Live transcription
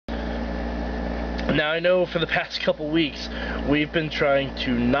Now, I know for the past couple weeks, we've been trying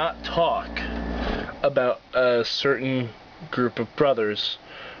to not talk about a certain group of brothers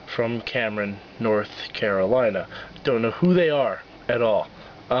from Cameron, North Carolina. Don't know who they are at all.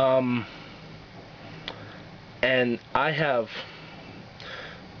 And I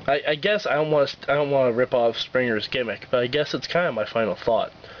guess I don't want to rip off Springer's gimmick, but I guess it's kind of my final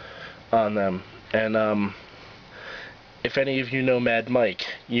thought on them. And if any of you know Mad Mike,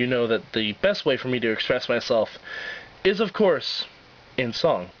 you know that the best way for me to express myself is, of course, in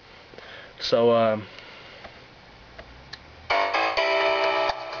song. So,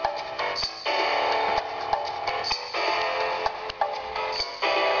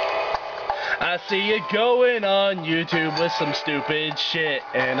 I see you going on YouTube with some stupid shit,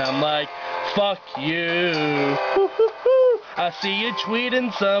 and I'm like, fuck you. I see you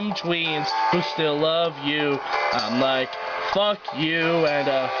tweeting some tweens who still love you. I'm like, fuck you, and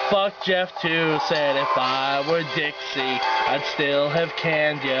fuck Jeff too. Said if I were Dixie, I'd still have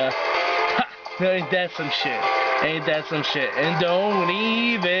canned ya. Ha! Ain't that some shit? Ain't that some shit? And don't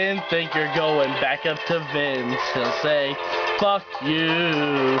even think you're going back up to Vince. He'll say, fuck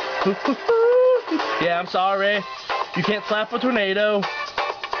you. Yeah, I'm sorry. You can't slap a tornado,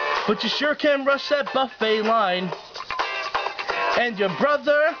 but you sure can rush that buffet line. And your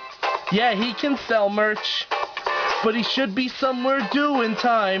brother, yeah, he can sell merch, but he should be somewhere doing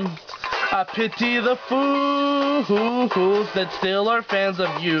time. I pity the fools that still are fans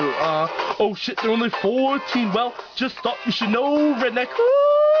of you. Oh shit, they're only 14. Well, just thought you should know, redneck.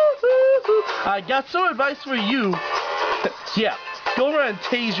 I got some advice for you. Yeah, go around and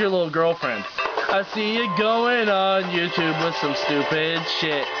tase your little girlfriend. I see you going on YouTube with some stupid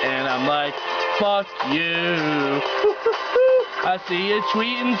shit, and I'm like, fuck you. I see you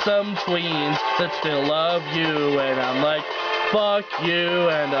tweeting some tweens that still love you, and I'm like, fuck you,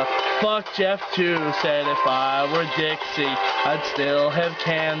 and fuck Jeff too. Said if I were Dixie, I'd still have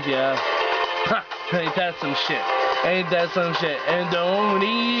canned ya. Ha! Ain't that some shit? Ain't that some shit? And don't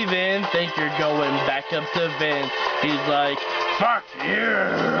even think you're going back up to Vince. He's like, fuck you.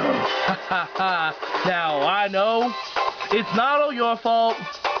 Ha ha ha. Now I know it's not all your fault.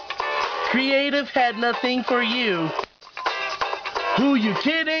 Creative had nothing for you. Who you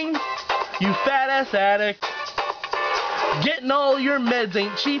kidding? You fat ass addict. Getting all your meds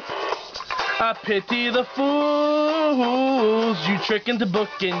ain't cheap. I pity the fools you trick into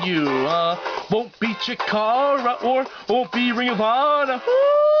booking you. Won't be Chikara or won't be Ring of Honor.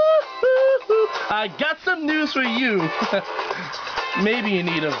 I got some news for you. Maybe you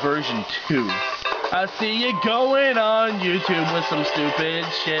need a version 2. I see you going on YouTube with some stupid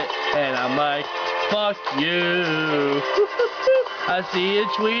shit, and I'm like, fuck you. I see you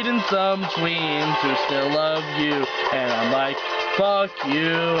tweeting some tweens who still love you, and I'm like, fuck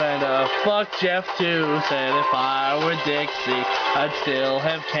you, and fuck Jeff too. Said if I were Dixie, I'd still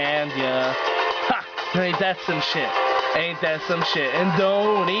have canned ya. Ha! Ain't that some shit? Ain't that some shit? And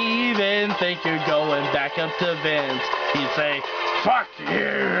don't even think you're going back up to Vince. He'd say, fuck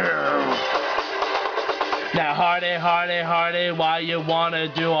you. Now, Hardy, why you wanna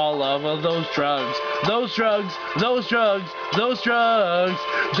do all of those drugs? Those drugs.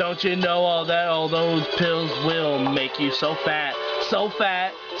 Don't you know all that all those pills will make you so fat?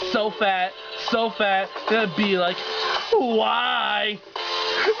 That'd be like, why?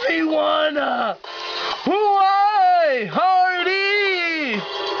 They wanna. Why, Hardy?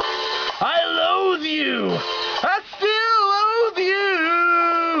 I loathe you. I still loathe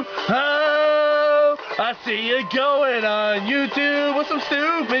you. Oh, I see you going on YouTube with some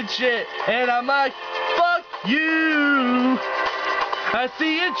stupid shit, and I'm like, fuck you. I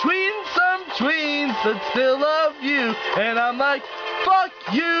see you tweeting some tweens that still love you, and I'm like, fuck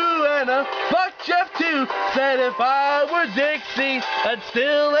you, and fuck Jeff too. Said if I were Dixie, I'd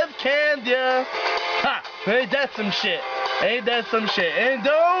still have canned ya. Ha! Ain't that some shit? Ain't that some shit? And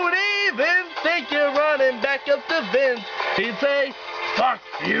don't even think you're running back up to Vince. He'd say, fuck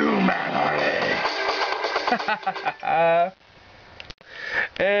you, man, Hardy.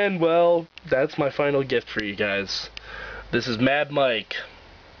 And, well, that's my final gift for you guys. This is Mad Mike,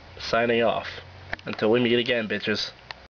 signing off. Until we meet again, bitches.